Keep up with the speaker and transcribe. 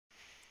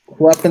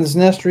Weapons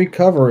nest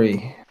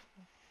recovery.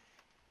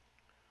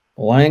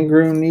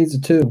 Langroon needs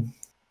a 2.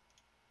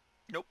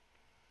 Nope.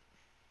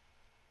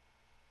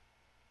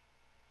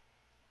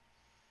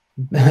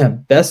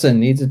 Besson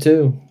needs a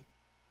 2.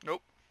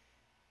 Nope.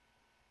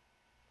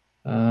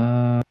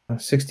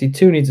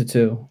 62 needs a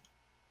 2.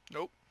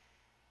 Nope.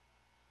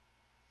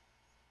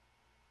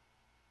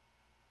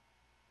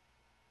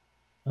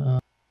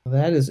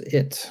 That is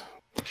it.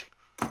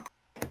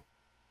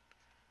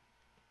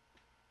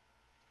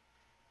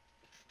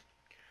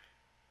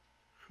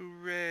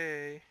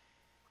 Hooray.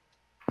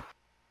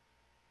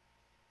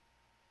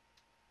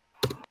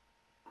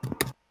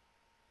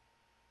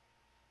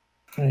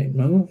 All right,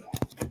 move.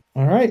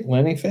 All right,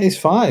 landing phase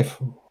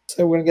 5.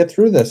 So we're going to get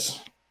through this.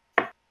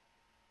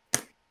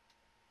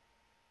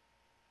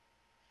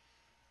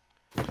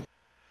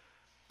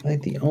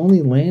 Like the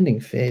only landing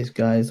phase,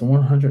 guys, the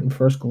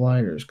 101st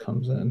gliders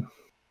comes in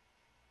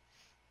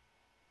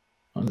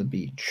on the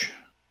beach.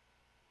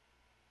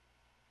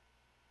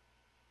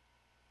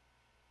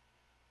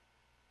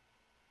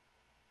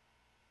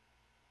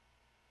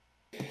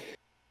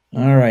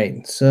 All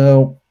right,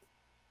 so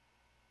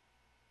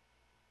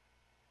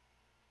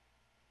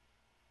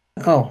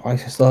I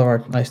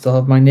still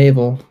have my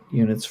naval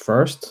units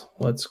first.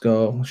 Let's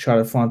go. Shot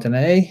at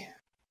Fontenay.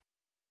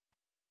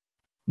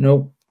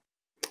 Nope.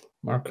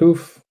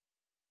 Marcouf.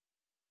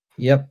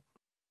 Yep.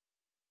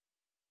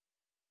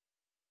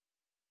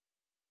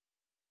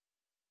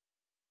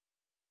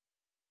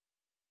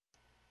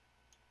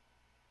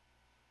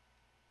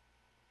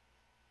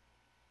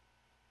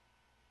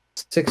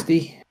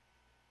 $60.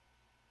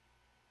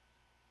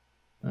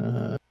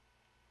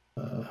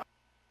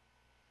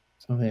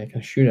 Something I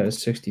can shoot at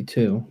is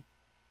 62.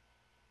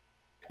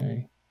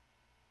 Okay.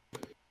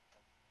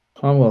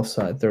 Commonwealth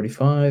side,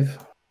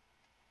 35.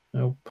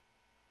 Nope.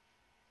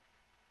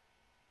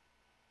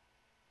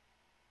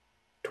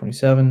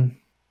 27.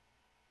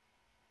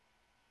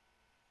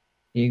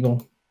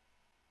 Eagle.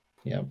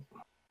 Yep.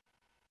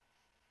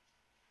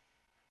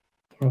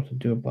 What to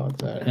do about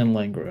that? And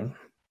Langroon.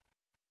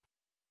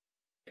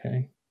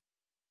 Okay.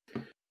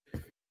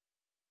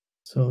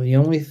 So the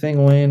only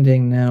thing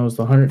landing now is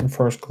the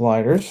 101st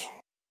gliders.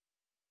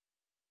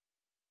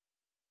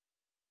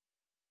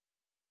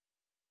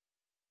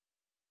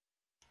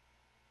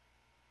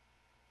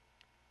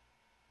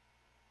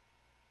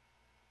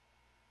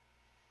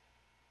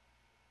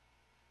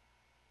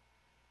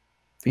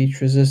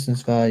 Beach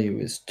resistance value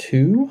is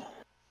 2.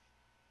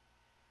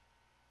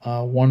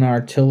 1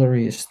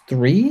 artillery is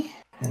 3.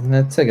 And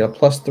that's like a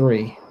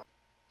 +3.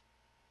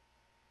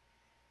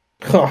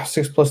 Oh,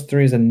 6 +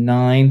 3 is a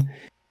 9.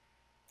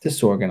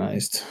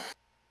 Disorganized.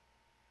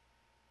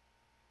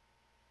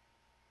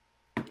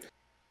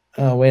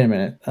 Wait a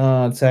minute.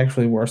 It's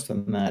actually worse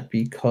than that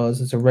because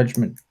it's a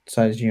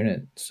regiment-sized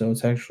unit. So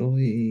it's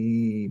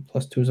actually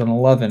 +2 is an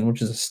 11,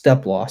 which is a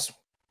step loss.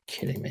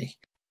 Kidding me.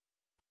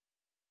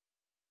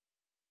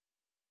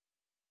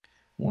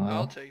 Wow.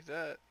 I'll take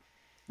that.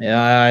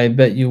 Yeah, I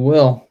bet you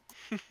will.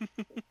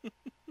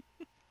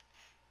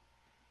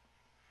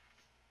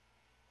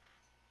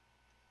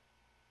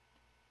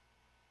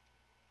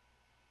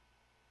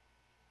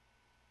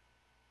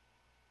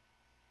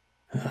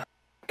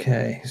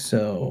 Okay,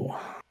 so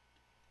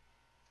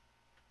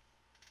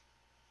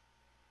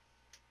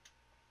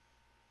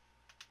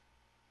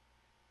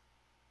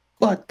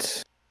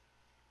but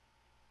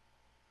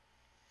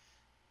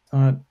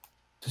not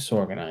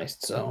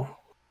disorganized, so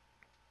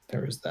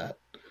there is that.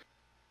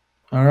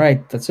 All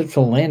right, that's it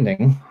for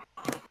landing.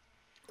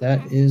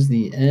 That is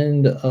the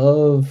end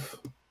of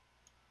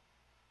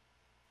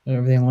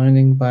everything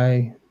landing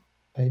by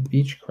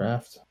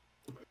Beechcraft.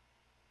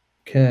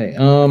 Okay,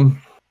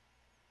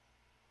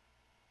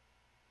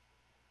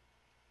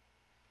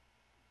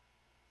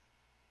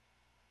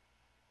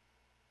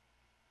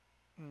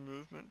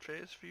 Movement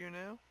phase for you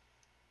now?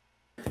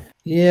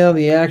 yeah,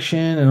 the action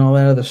and all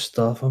that other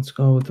stuff. Let's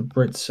go with the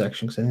Brit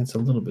section because I think it's a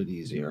little bit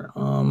easier.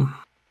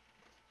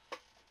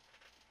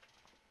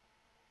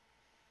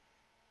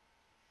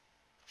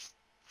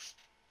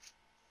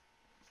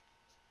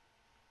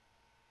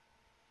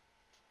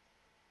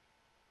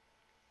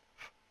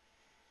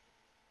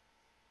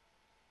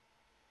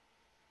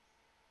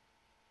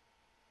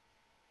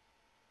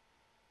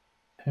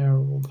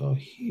 Power will go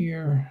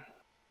here.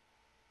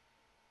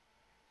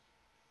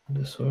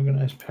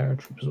 Disorganized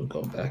paratroopers will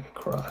go back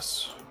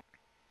across.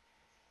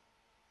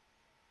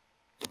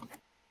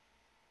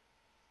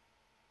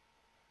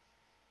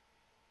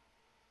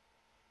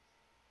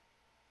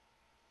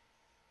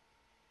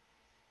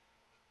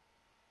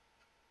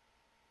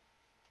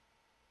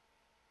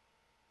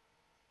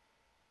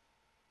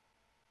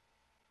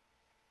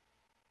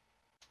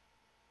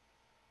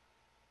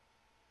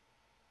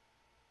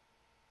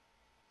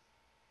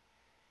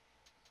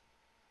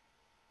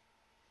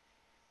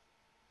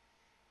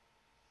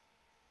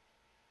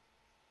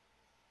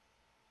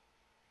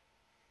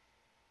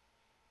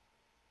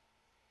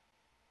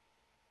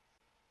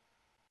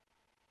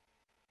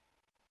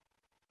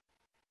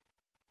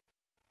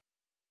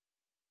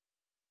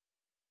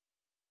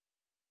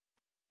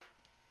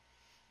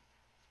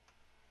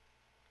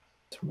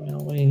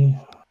 Smiley.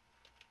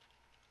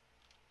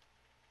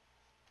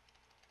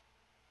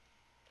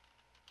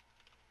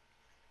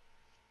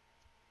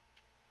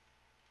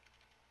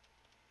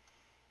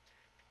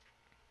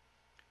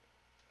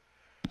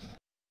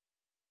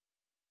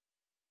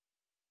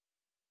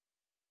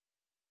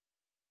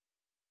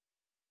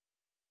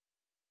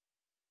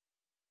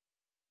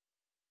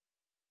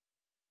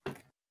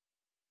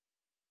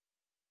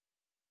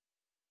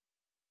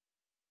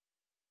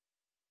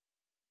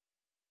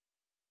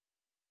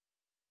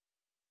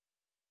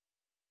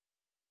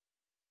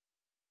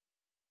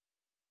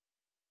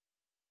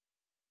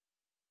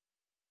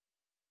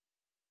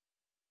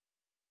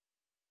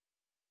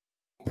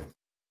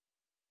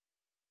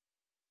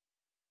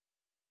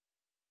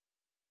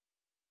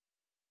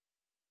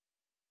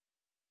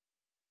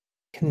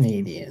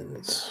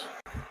 Canadians.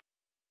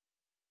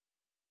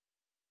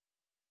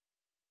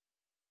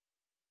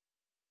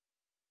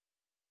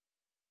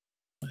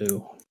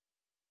 Ooh.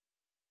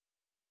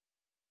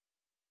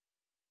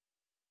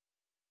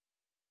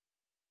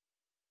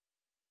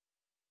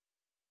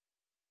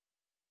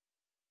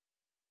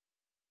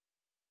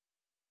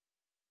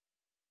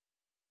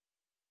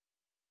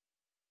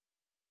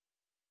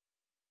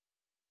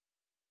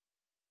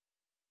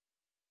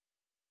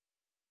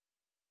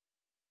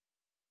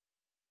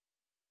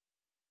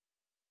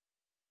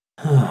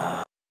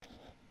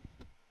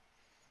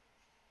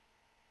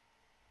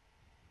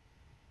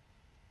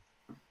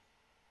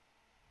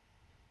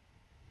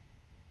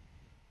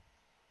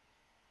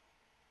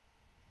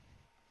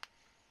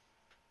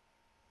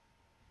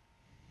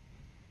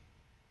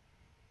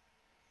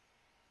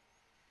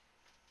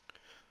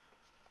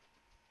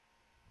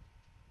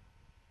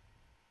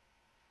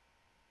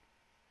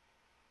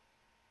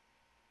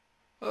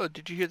 Oh,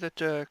 did you hear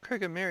that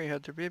Craig and Mary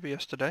had their baby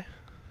yesterday?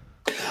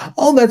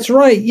 Oh, that's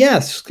right.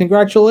 Yes.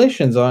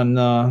 Congratulations on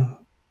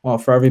well,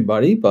 for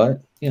everybody,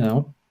 but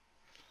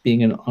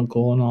being an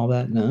uncle and all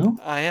that now.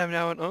 I am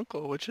now an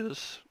uncle, which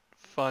is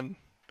fun.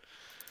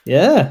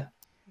 Yeah.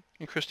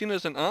 And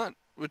Christina's an aunt,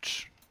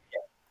 which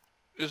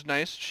is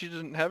nice. She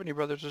doesn't have any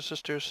brothers or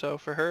sisters, so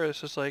for her, it's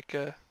just like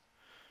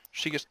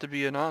she gets to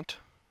be an aunt.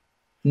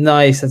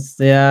 Nice.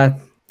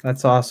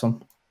 That's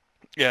awesome.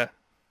 Yeah.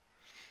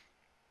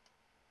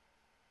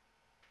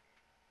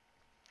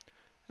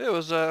 It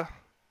was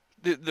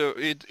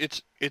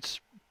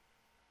it's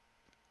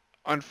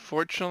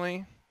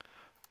unfortunately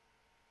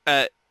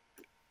uh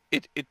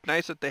it's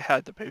nice that they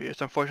had the baby.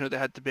 It's unfortunate they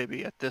had the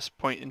baby at this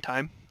point in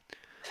time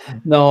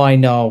No, I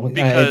know. It's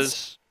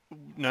because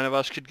none of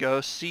us could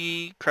go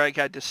see. Craig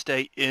had to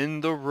stay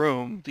in the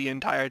room the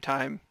entire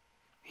time.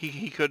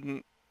 He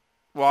couldn't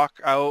walk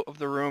out of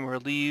the room or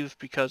leave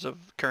because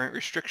of current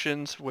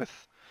restrictions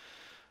with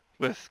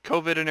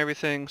COVID and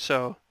everything.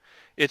 So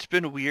it's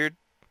been weird.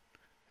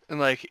 And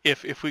like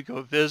if we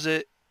go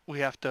visit, we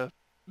have to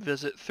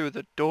visit through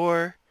the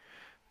door.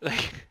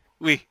 Like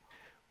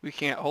we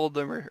can't hold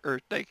them or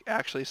like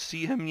actually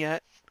see him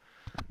yet.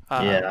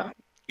 yeah.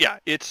 Yeah,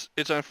 it's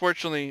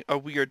unfortunately a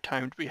weird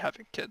time to be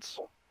having kids.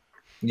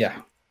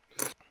 Yeah.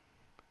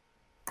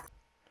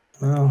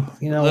 Well,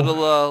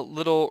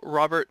 Little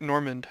Robert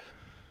Normand.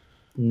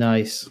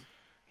 nice.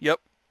 Yep.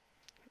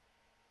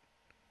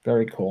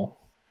 Very cool.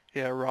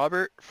 Yeah,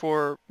 Robert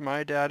for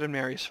my dad and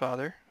Mary's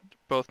father,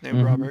 both named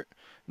Hmm. Robert.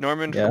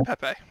 Norman for Yeah.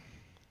 Pepe.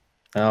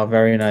 Oh,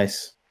 very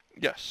nice.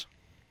 Yes.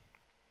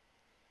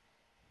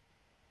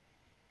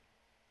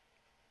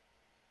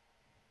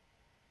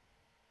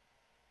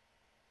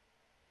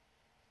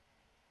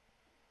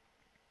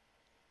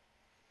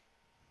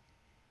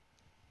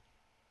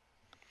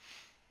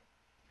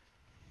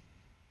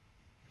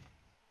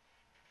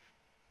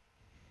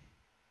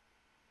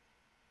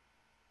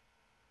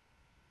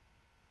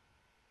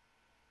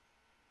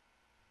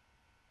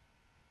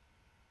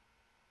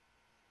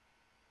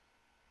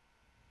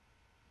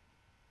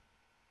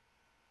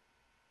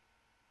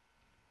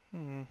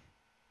 Hmm.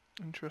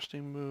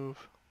 Interesting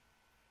move.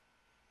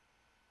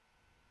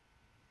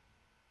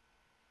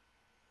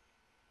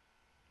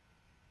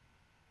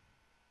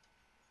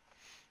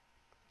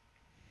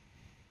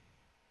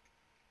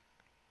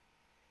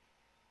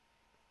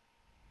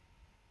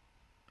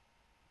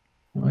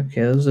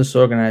 Okay, those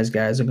disorganized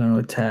guys are going to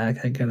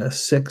attack. I got a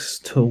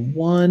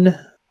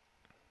 6-1.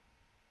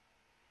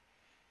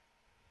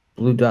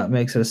 Blue dot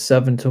makes it a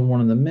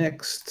 7-1 in the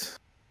mixed.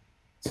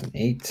 It's an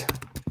 8.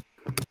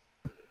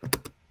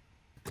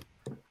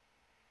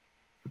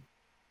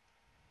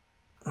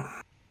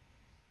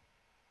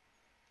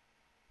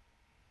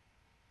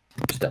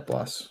 Step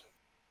loss.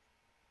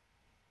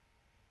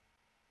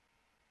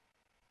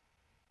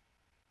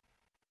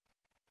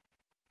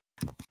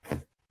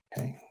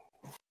 Okay.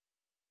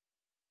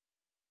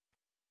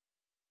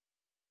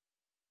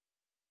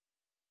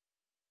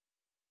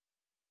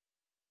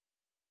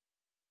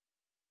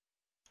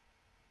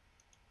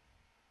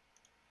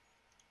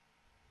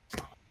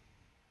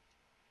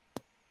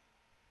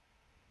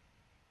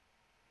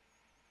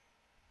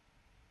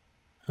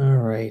 All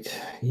right,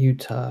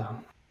 Utah,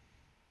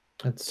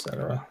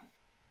 etc.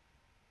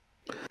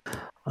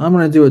 I'm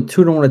going to do a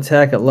 2-to-1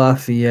 attack at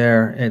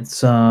Lafayette.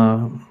 It's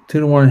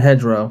 2-to-1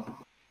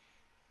 hedgerow.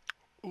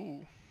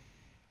 Ooh.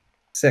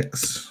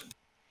 6.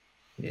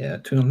 Yeah,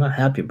 2. I'm not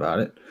happy about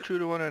it.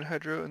 2-to-1 on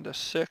hedgerow, and the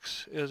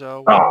 6 is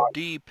a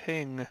 1D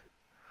ping.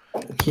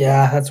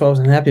 Yeah, that's why I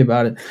wasn't happy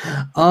about it.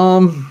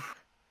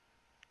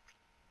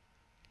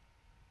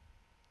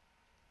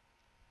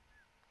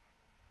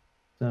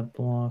 That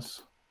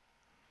boss.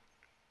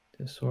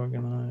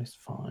 Disorganized.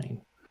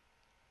 Fine.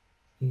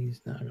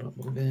 He's not going to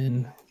move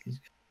in. He's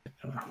going to...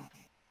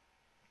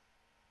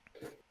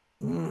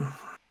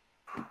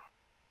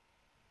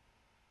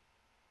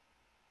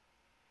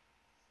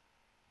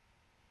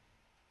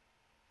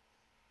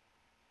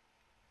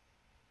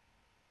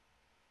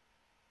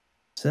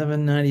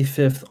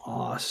 795th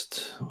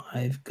Ost.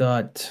 I've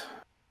got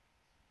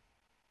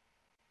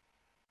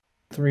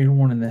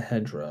 3-to-1 in the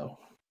hedgerow.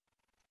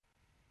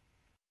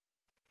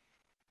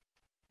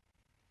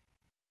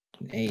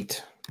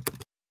 8.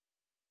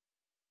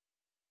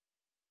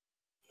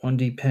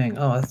 1D ping.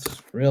 Oh,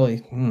 that's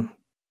really...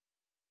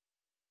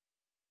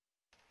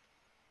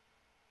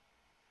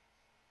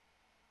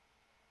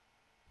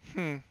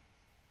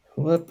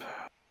 Flip.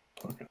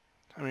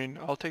 I mean,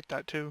 I'll take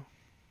that too.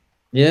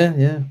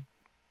 Yeah.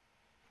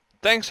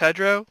 Thanks,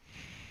 hedgerow.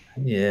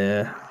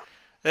 Yeah.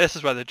 This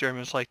is why the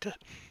Germans liked it.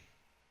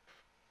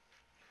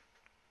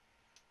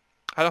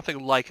 I don't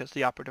think like is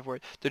the operative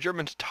word. The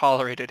Germans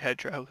tolerated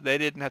hedgerow. They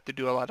didn't have to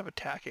do a lot of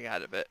attacking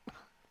out of it.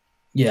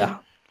 Yeah.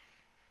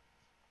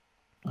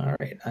 All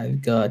right.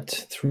 I've got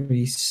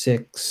 3,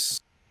 6,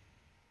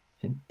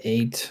 and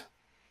 8.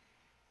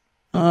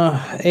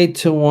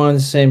 8-to-1.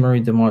 Saint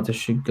Marie de Monte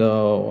should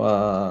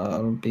go.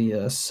 It'll be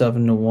a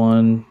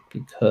 7-to-1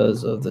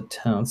 because of the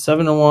town.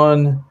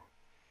 7-to-1.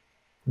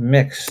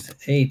 Mixed.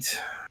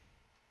 8.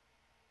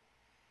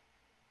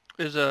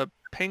 Is a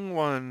ping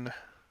 1.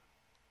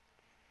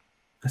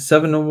 A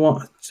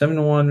 7-to-1.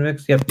 7-to-1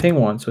 mixed. Yeah, ping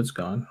 1, so it's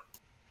gone.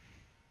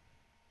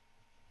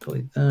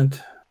 Delete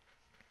that.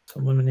 It's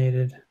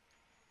eliminated.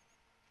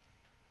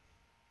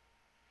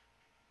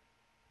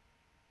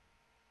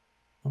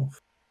 Oh,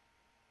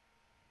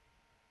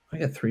 I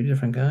got 3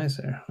 different guys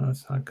there. Oh,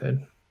 that's not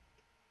good.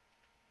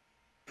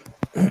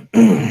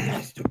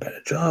 Let's do a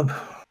better job.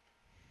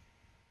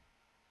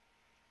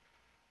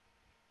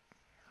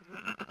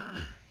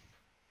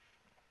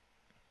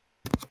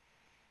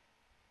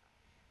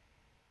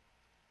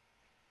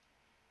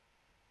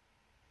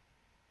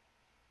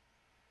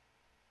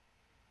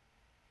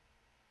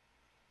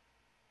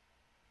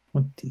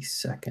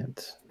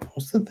 Second.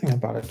 What's the thing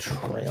about a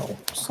trail?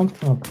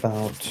 Something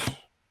about...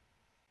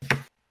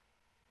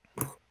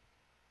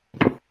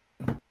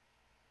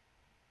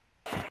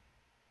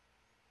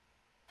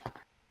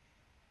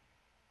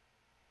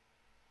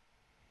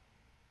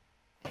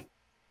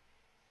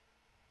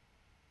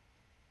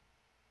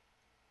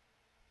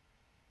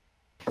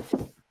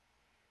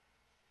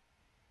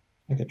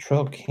 Like a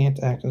trail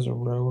can't act as a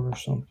road or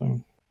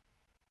something.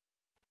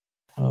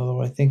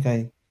 Although I think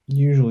I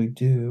usually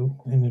do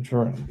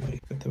inadvertently.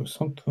 But there was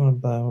something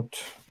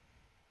about...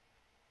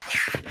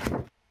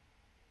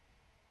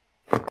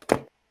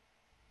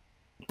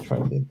 Try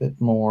to be a bit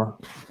more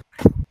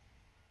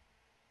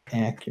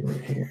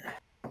accurate here.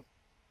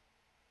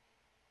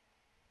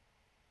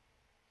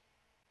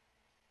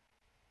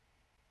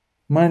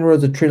 Minor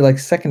roads are treated like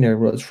secondary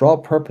roads for all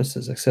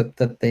purposes, except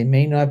that they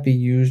may not be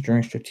used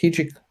during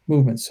strategic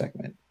movement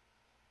segment.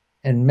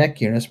 And mech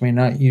units may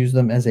not use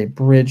them as a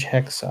bridge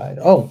hex side.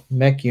 Oh,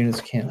 mech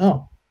units can't.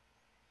 Oh.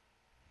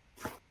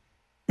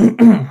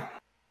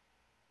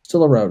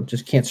 Still a road,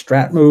 just can't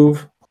strat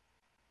move.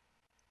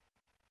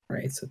 All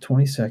right, so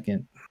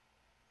 22nd.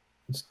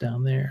 It's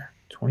down there.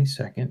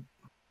 22nd.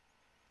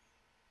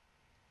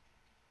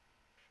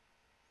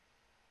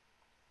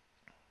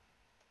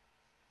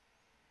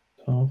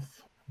 And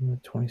the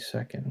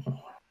 22nd. Oh.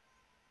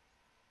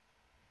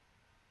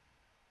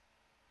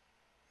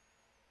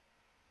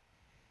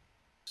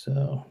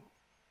 So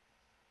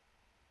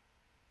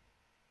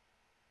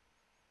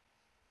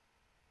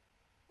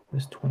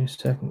this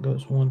 22nd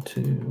goes 1,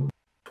 2.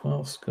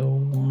 12th go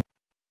 1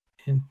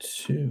 and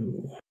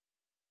 2.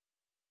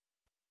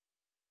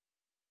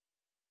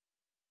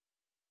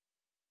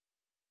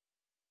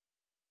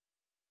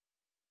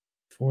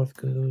 Fourth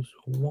goes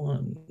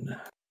 1.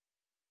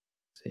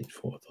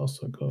 4th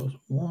also goes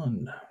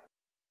 1.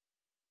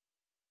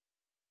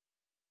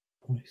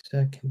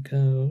 22nd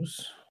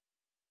goes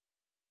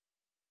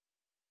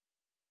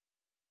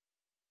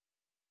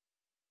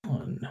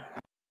 1.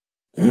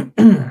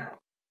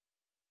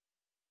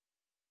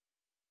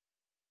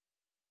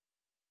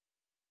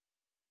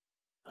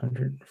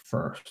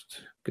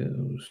 101st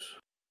goes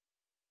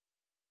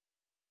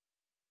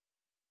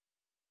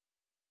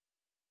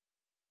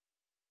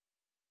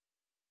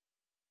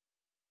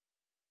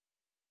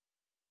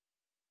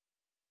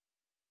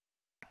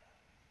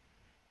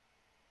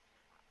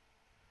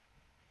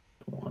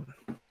 1.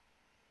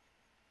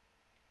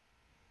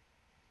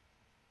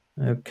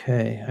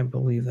 Okay, I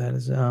believe that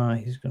is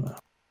he's gonna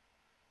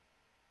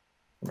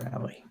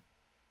rally.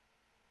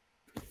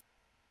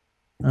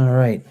 All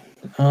right.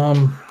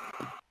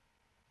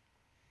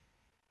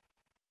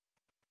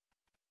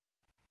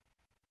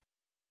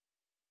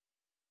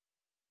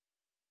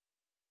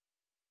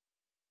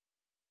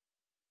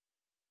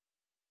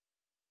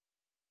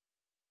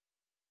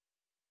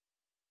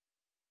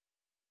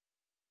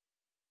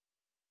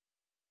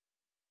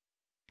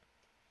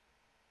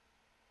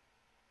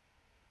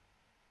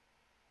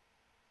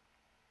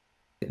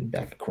 Getting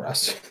back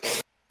across.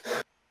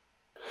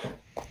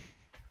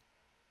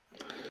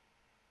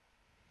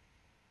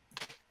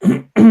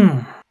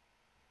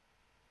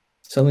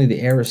 Suddenly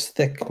the air is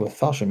thick with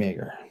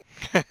Fallschirmjäger.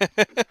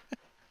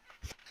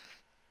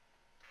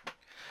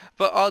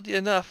 But oddly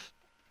enough,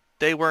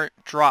 they weren't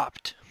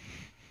dropped.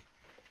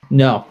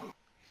 No.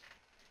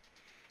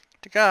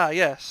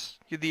 Yes.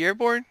 You're the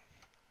airborne?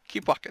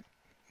 Keep walking.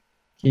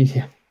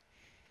 Yeah.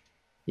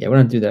 Yeah, we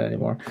don't do that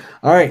anymore.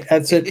 All right,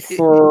 that's it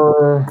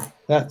for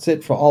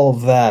all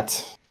of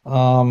that.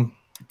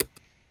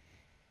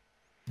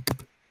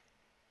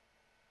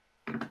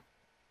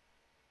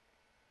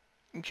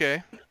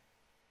 Okay.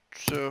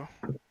 So,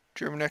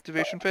 German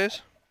activation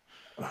phase?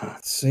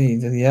 Let's see.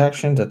 The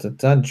action.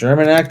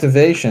 German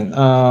activation.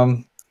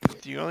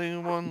 The only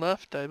one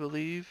left, I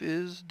believe,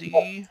 is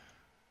the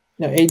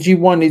No,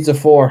 AG1 needs a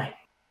 4.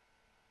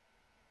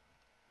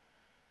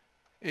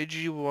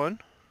 AG1.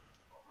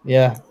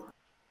 Yeah.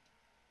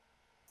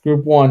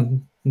 Group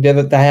 1. They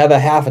have a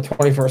half of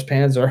 21st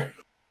Panzer.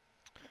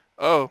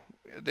 Oh,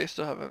 they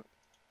still haven't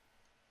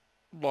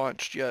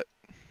launched yet.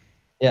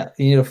 Yeah,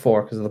 you need a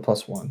 4 because of the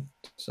 +1.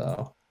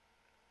 So.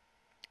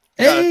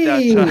 Got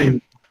it that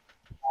time.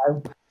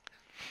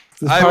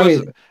 I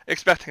was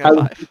expecting a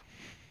 5.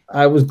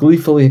 I was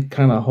gleefully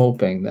kind of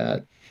hoping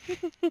that.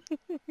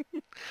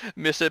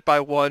 Miss it by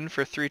 1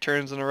 for 3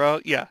 turns in a row?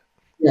 Yeah.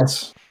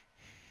 Yes.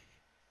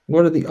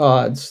 What are the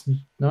odds?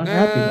 Not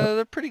happy.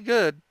 They're pretty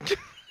good.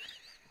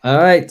 All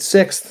right,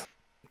 6th.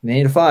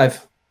 Need a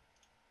 5.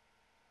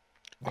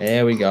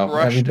 There we go.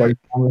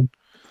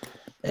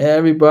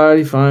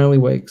 Everybody finally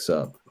wakes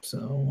up. So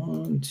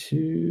 1,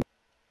 2.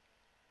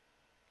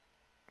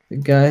 The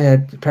guy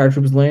had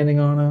paratroopers landing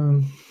on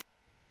him.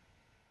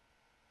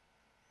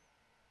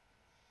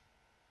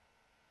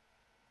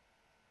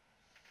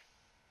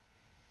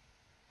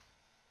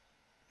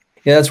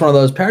 Yeah, that's one of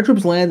those.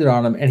 Paratroops landed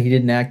on him and he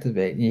didn't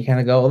activate. And you kind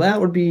of go, well, that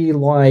would be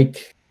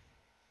like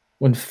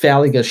when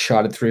Fally gets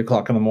shot at 3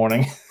 o'clock in the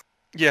morning.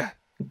 Yeah.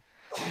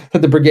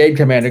 But the brigade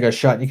commander got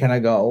shot, and you kind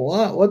of go,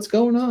 what? What's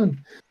going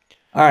on?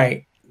 All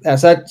right.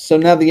 That's that. So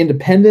now the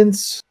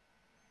independents.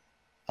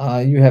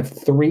 You have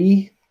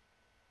 3.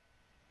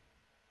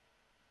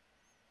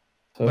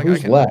 So Like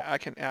who's left? I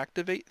can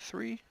activate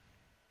 3?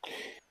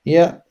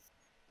 Yeah.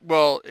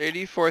 Well,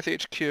 84th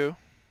HQ.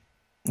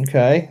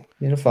 Okay.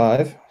 Need a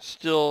 5.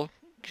 Still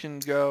can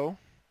go.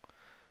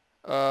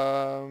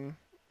 3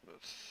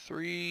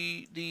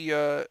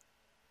 the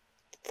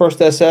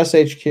First SS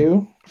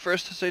HQ.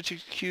 first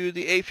SHQ,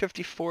 the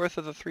A54th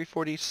of the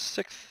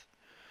 346th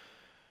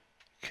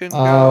can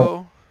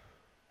go.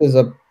 There's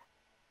a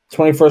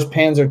 21st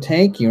Panzer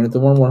tank unit. The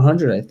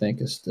 100, I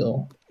think, is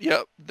still.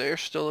 Yep, they're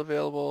still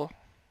available.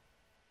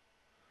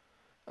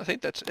 I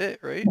think that's it,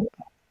 right?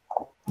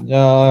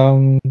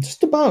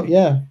 Just about,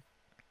 yeah.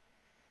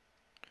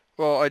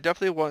 Well, I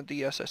definitely want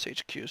the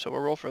SSHQ, so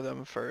we'll roll for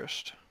them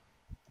first.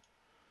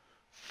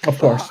 Of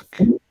course.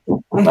 Fuck.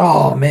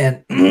 Oh,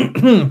 man.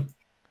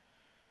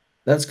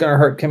 That's going to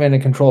hurt command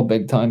and control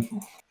big time.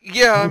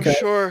 Yeah, I'm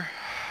sure.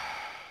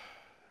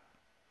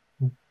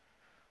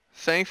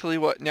 Thankfully,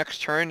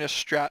 next turn is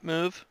strat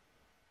move?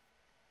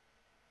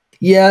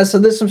 Yeah, so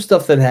there's some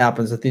stuff that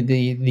happens at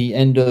the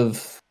end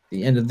of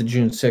the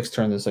June 6th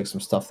turn. There's like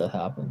some stuff that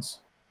happens.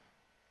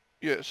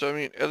 Yeah, so I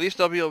mean, at least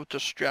I'll be able to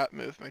strat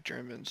move my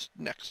Germans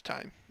next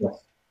time.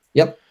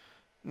 Yep.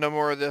 No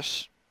more of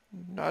this.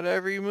 Not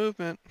every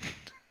movement.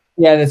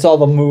 Yeah, and it's all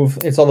the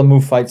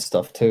move fight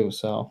stuff too.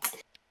 So.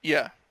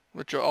 Yeah,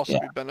 which will also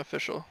be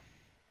beneficial.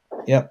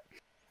 Yep.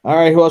 All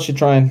right, who else you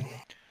trying?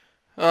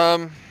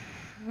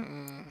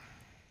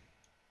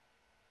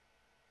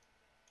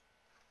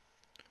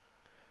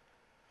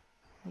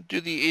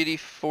 Do the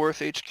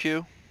 84th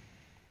HQ.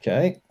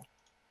 Okay.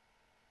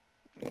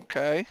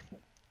 Okay.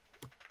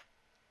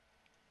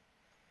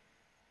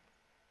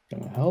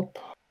 Gonna help.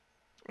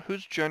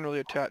 Who's generally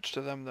attached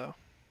to them, though?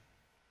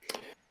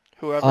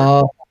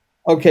 Whoever.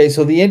 Okay,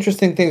 so the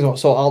interesting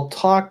things. So I'll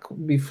talk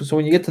before. So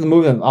when you get to the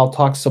movement, I'll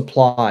talk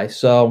supply.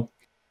 So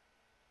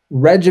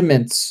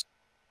regiments.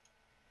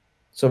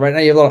 So right now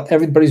you have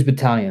everybody's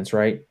battalions,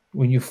 right?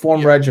 When you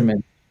form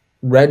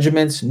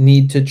regiments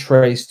need to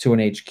trace to an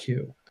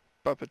HQ.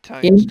 But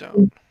battalions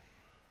don't.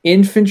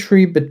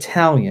 Infantry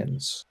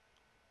battalions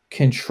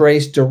can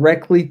trace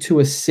directly to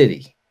a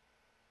city.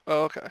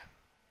 Oh, okay.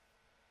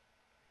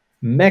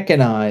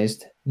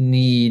 Mechanized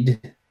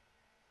need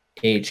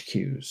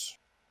HQs.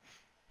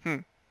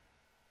 So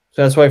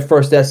that's why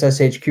 1st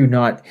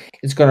SSHQ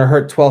it's going to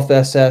hurt 12th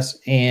SS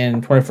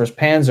and 21st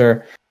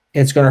Panzer.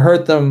 It's going to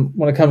hurt them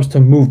when it comes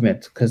to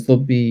movement because they'll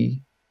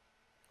be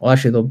Well,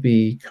 actually, they'll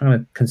be kind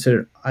of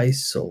considered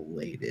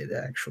isolated.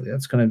 Actually,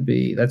 that's gonna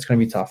be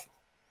tough.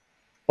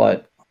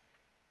 But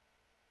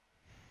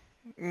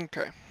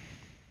Okay.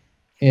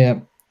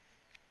 yeah,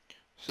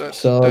 So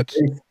so that's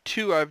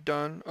 2 I've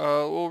done.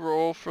 We'll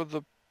roll for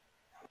the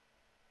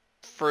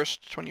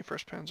first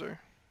 21st Panzer.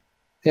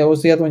 yeah, what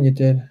was the other one you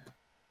did?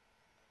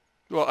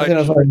 Well, I think it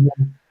was only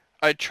one.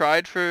 I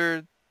tried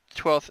for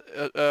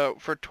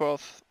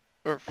 12th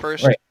or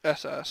first Right.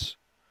 SS.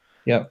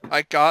 Yep.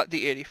 I got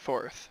the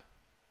 84th.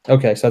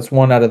 Okay, so that's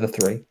one out of the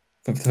three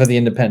for the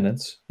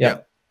independents. Yep.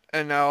 Yep.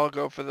 And now I'll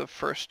go for the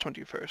first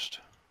 21st,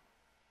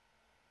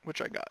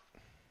 which I got.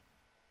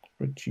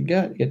 What you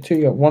got? You got two.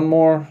 You got one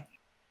more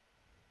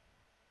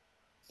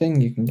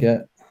thing you can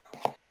get.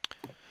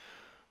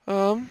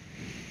 Um.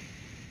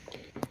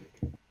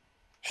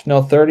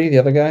 Schnell 30, the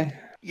other guy.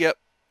 Yep.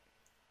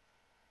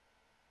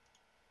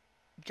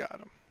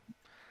 Got him.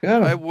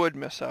 Got I him. would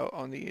miss out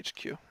on the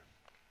HQ.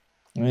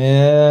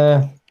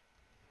 Yeah.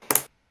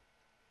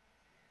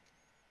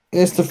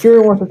 Yes, the Fury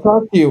wants to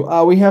talk to you.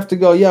 We have to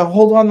go. Yeah,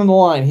 hold on the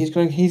line. He's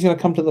gonna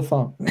come to the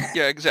phone.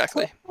 Yeah,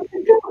 exactly.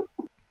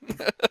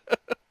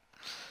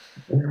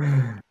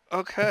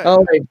 Okay.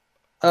 Oh wait.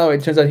 Oh,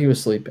 it turns out he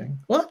was sleeping.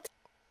 What?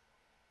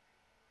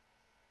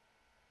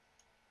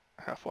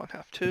 Half 1,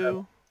 half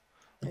 2.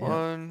 Yeah.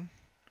 1,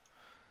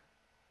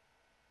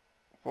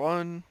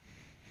 1,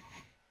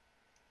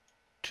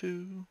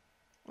 2.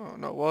 Oh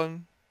no,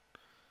 1.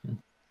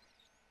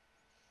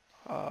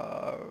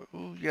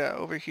 Ooh, yeah,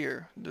 over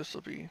here. This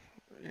will be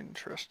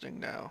interesting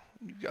now.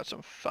 You got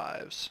some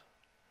 5s.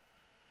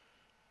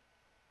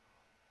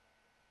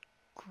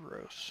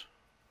 Gross.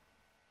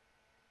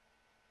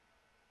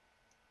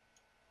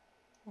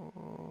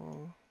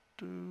 Oh,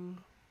 do.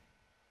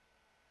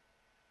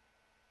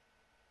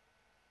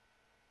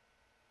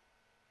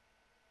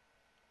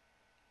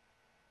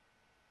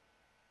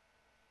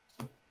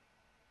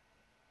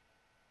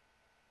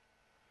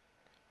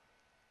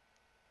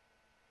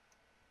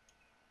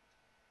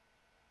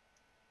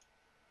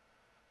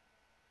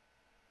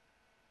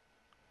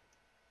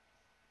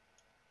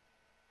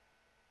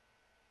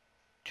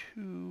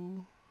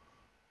 Two.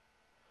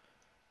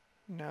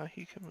 Now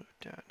he can move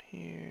down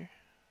here.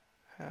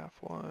 Half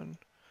 1,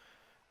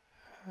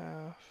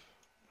 half.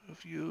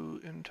 Move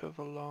you into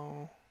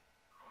Valon.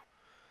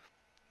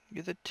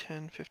 You're the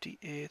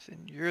 1058th,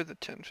 and you're the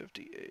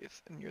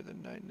 1058th, and you're the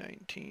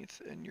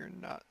 919th, and you're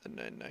not the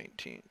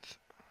 919th.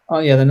 Oh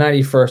yeah, the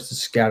 91st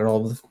is scattered all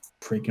over the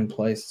freaking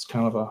place. It's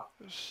kind of a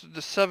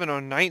The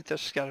 709th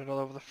is scattered all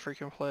over the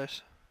freaking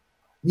place.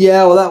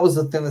 yeah. Well, that was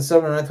the thing. The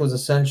 79th was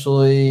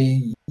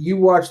essentially you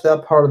watch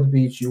that part of the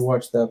beach, you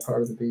watch that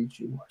part of the beach,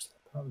 you watch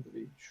that part of the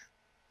beach.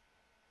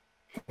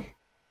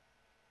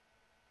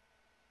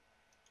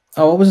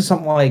 Oh, what was it?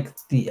 Something like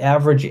the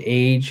average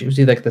age? It was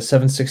either like the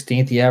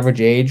 716th. The average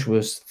age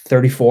was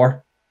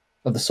 34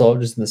 of the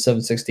soldiers in the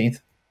 716th.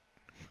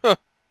 Huh.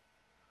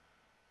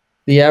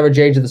 The average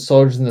age of the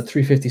soldiers in the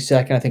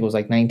 352nd, I think, was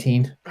like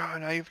 19. Oh,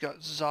 now you've got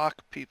Zoc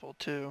people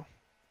too.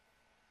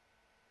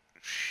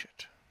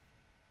 Shit.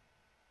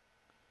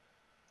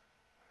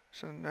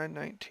 So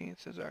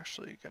 919th is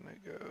actually gonna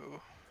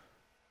go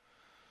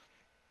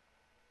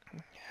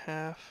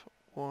half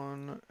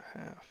 1,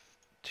 half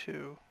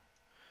 2.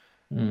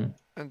 Mm.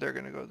 And they're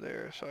gonna go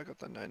there, so I got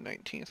the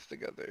 919th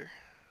together.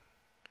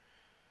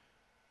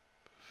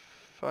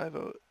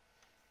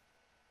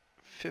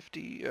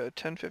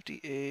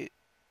 1058.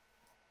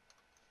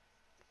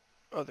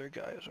 Other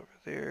guys over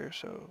there,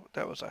 so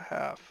that was a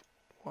half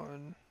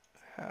 1,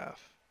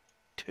 half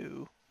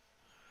 2.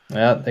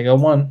 Yeah, they go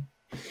one.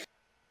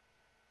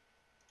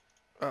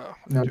 Oh,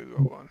 they No. do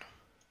go 1.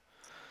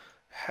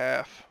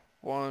 Half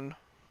 1,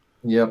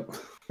 Yep.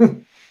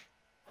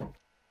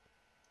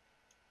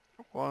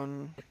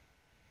 1.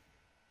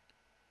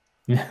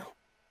 Yeah.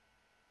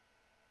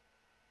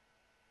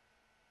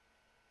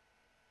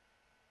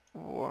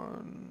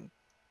 1,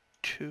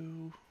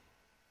 2.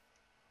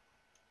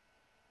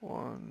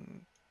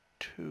 1,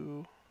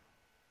 2.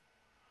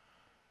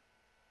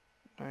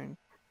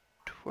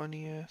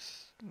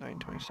 920th.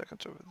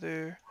 922nd over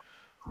there.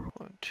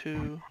 1,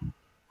 2.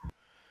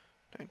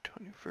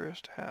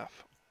 921st.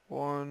 Half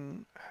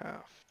 1,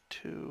 half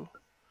 2.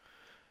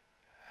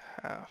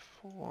 Half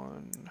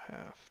 1,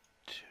 half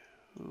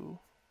 2.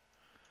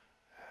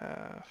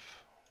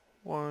 Half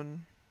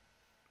 1.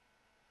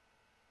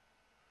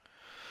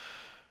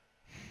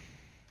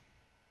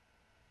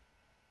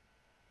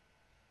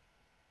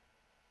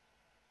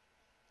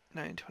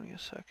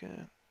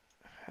 922nd,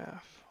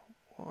 half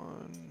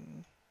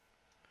 1,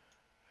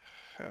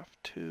 half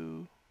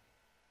 2,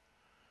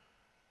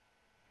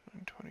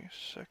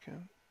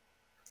 922nd.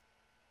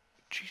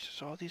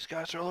 Jesus, all these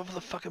guys are all over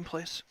the fucking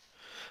place.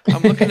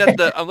 I'm looking at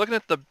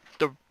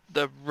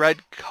the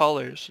red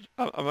colors.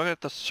 I'm looking at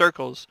the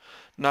circles,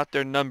 not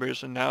their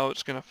numbers, and now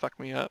it's gonna fuck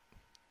me up.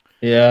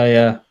 Yeah,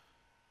 yeah.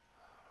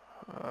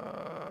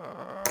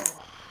 Uh,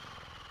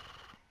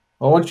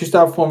 Well, once you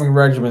start forming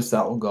regiments,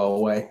 that will go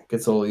away. It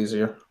gets a little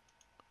easier.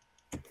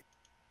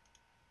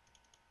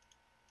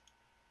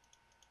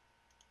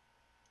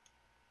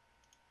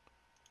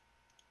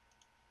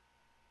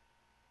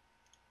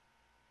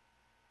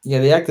 Yeah,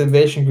 the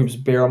activation groups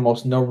bear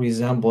almost no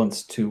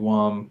resemblance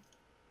to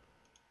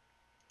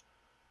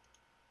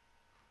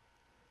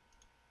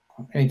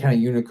any kind of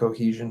unit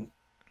cohesion.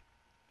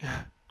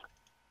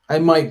 I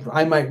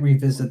might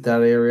revisit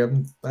that area.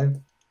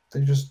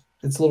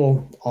 It's a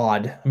little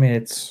odd. I mean,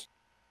 it's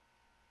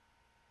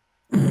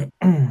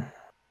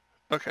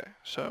Okay,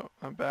 so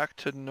I'm back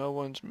to no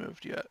one's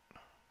moved yet.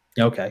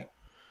 okay.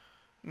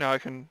 Now I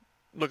can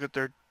look at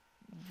their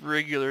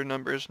regular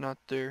numbers, not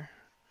their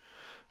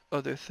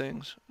other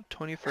things.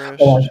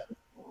 21st,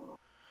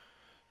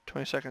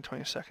 22nd,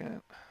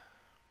 22nd,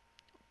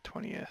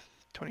 20th,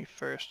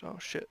 21st. Oh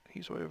shit,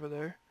 he's way over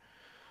there.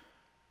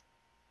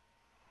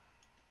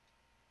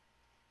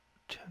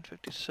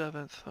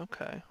 1057th.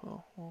 Okay,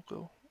 well, we'll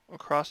go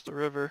across the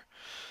river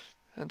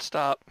and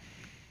stop.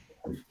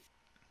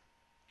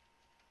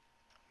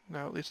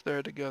 Now at least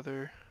they're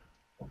together.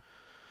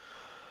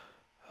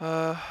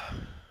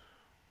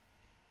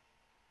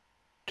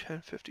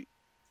 1058th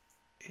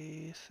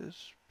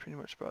is pretty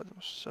much by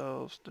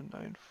themselves. The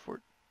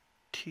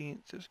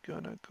 914th is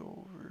gonna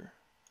go over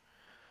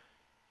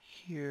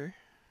here.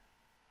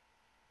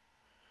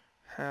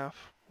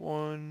 Half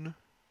one,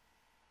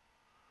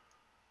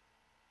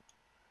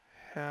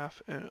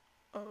 half and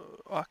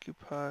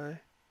occupy.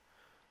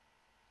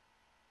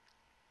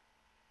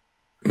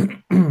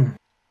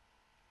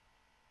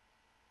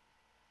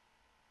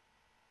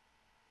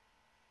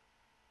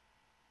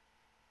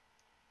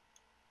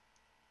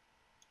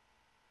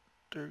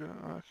 They're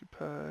gonna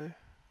occupy.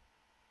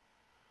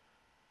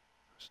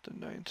 It's the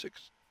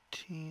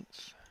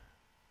 9/16th.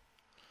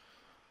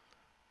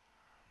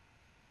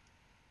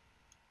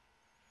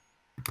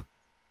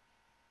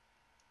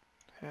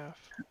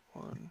 Half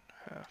one,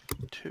 half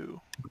two.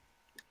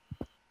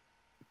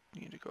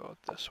 Need to go out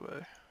this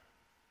way.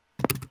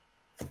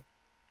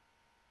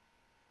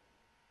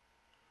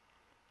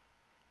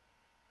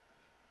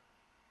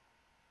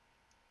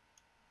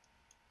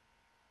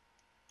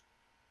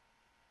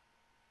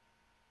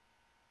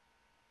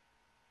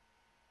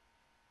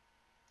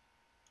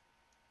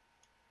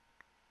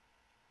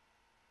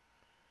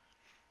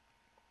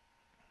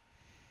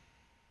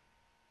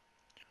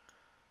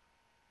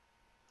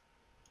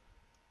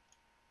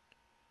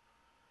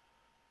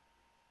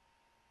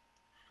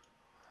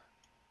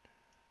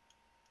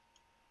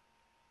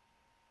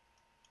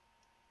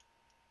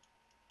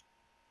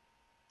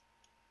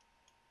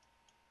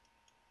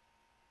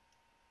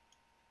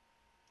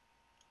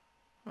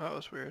 That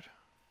was weird.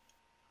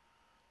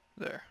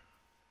 There.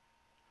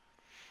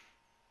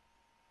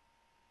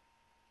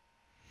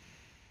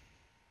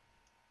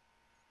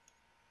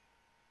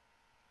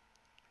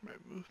 My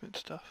movement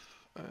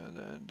stuff. And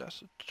then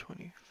that's the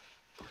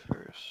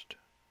 21st.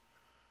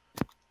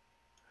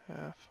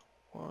 Half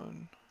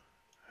one,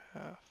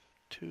 half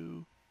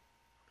two.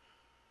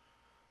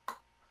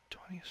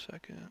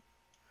 22nd.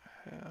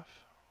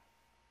 Half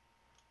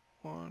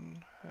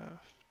one,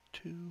 half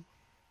two.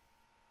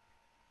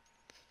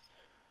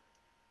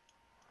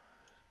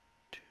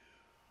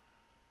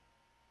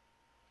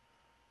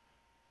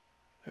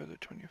 They're the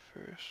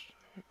 21st.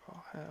 We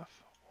go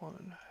half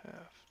one,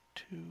 half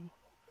two.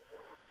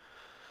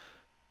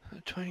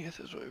 The 20th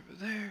is over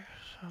there,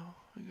 so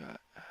we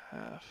got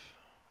half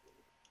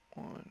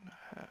one,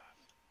 half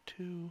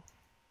two.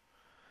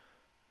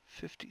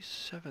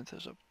 57th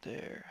is up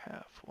there,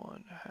 half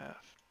one,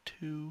 half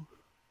two.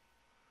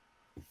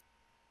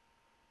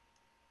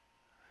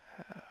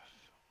 Half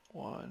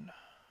one,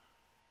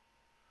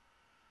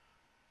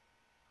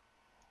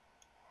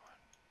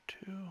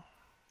 two,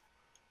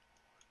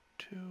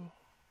 two.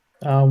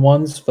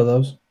 Ones for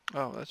those.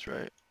 Oh, that's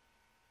right.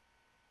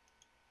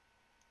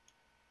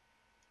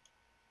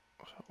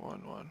 So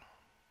 1, 1.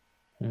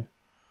 Hmm.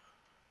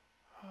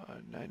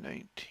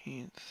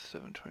 9/19th,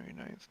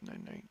 7/29th,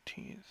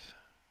 9/19th.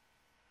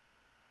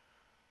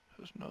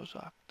 There's no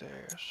Zoc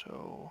there,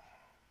 so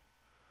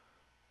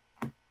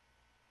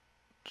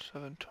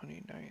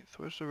 7/29th.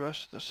 Where's the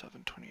rest of the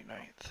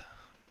 7/29th?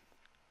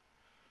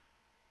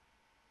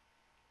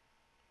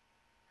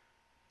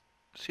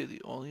 Is he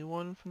the only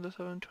one from the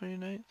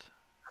 7/29th?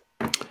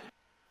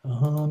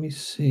 Let me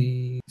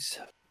see.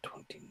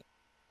 729.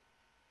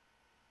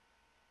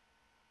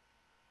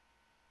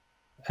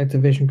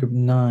 Activation group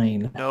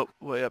 9. Nope,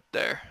 way up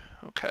there.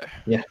 Okay.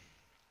 Yeah.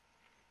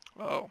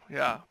 Oh,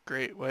 yeah,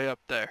 great, way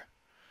up there.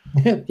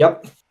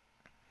 Yep.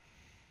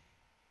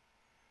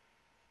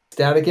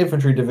 Static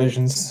infantry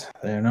divisions.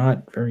 They're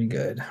not very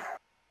good.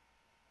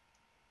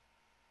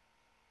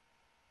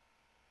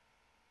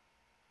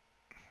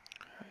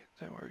 Alright,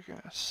 then we're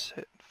gonna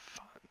sit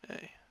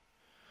Fontenay.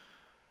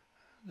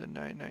 The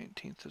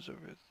 9/19th is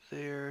over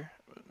there,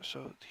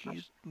 so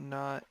he's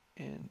not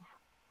in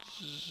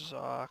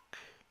Zoc.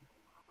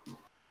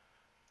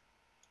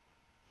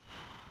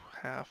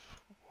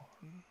 Half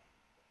one,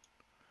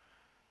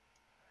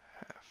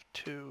 half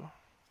two.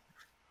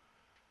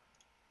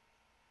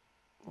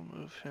 We'll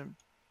move him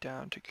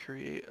down to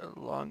create a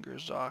longer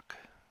Zoc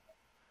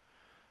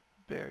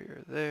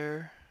barrier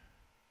there.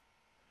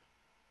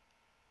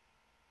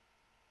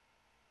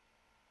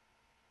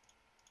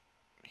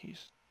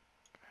 he's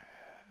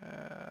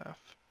half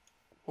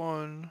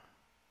 1.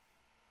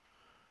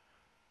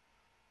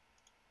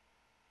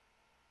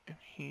 And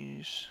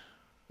he's...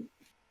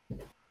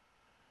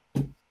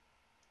 We'll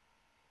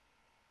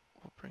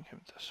bring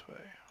him this way.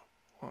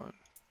 1,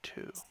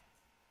 2.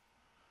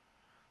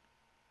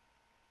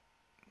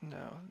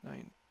 Now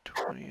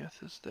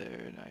 9/20th is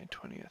there,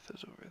 9/20th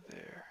is over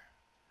there.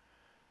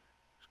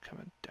 It's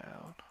coming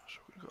down, so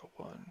we're gonna go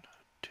 1,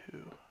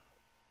 2.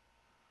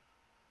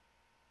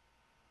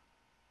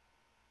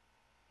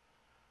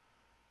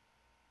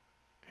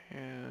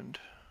 And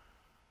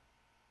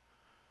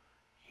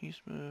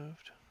he's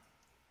moved.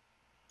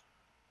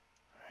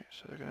 Alright,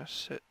 so they're gonna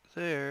sit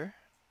there.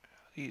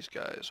 These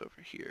guys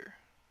over here.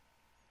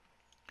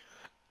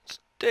 Let's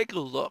take a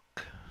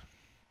look.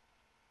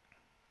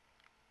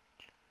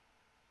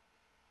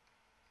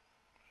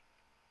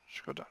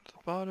 Just go down to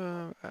the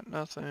bottom, at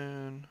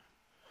nothing.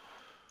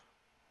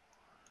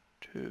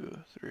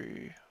 2,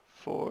 3,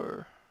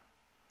 4.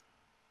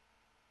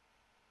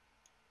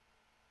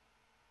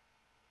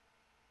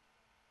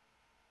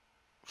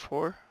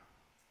 4?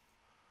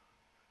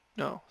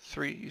 No,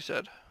 3 you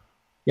said.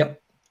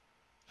 Yep.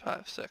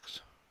 5,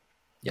 6.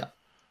 Yeah.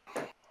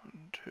 1,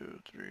 2,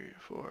 3,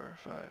 4,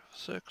 5,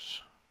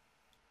 6.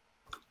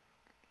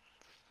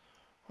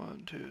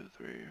 1, 2,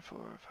 3,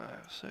 4,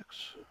 5,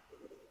 6.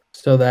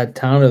 So that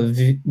town of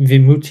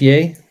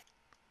Vimoutier,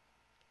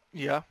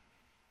 Yeah.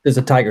 there's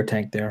a tiger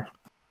tank there.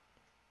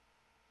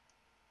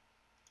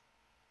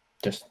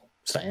 Just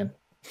saying.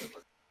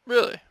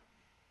 Really?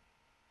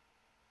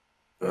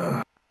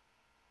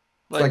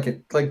 Like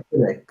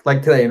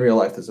today in real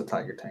life, there's a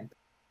tiger tank.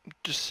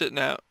 Just sitting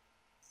out.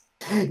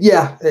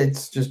 Yeah,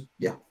 it's just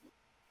It's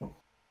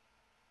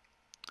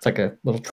like a little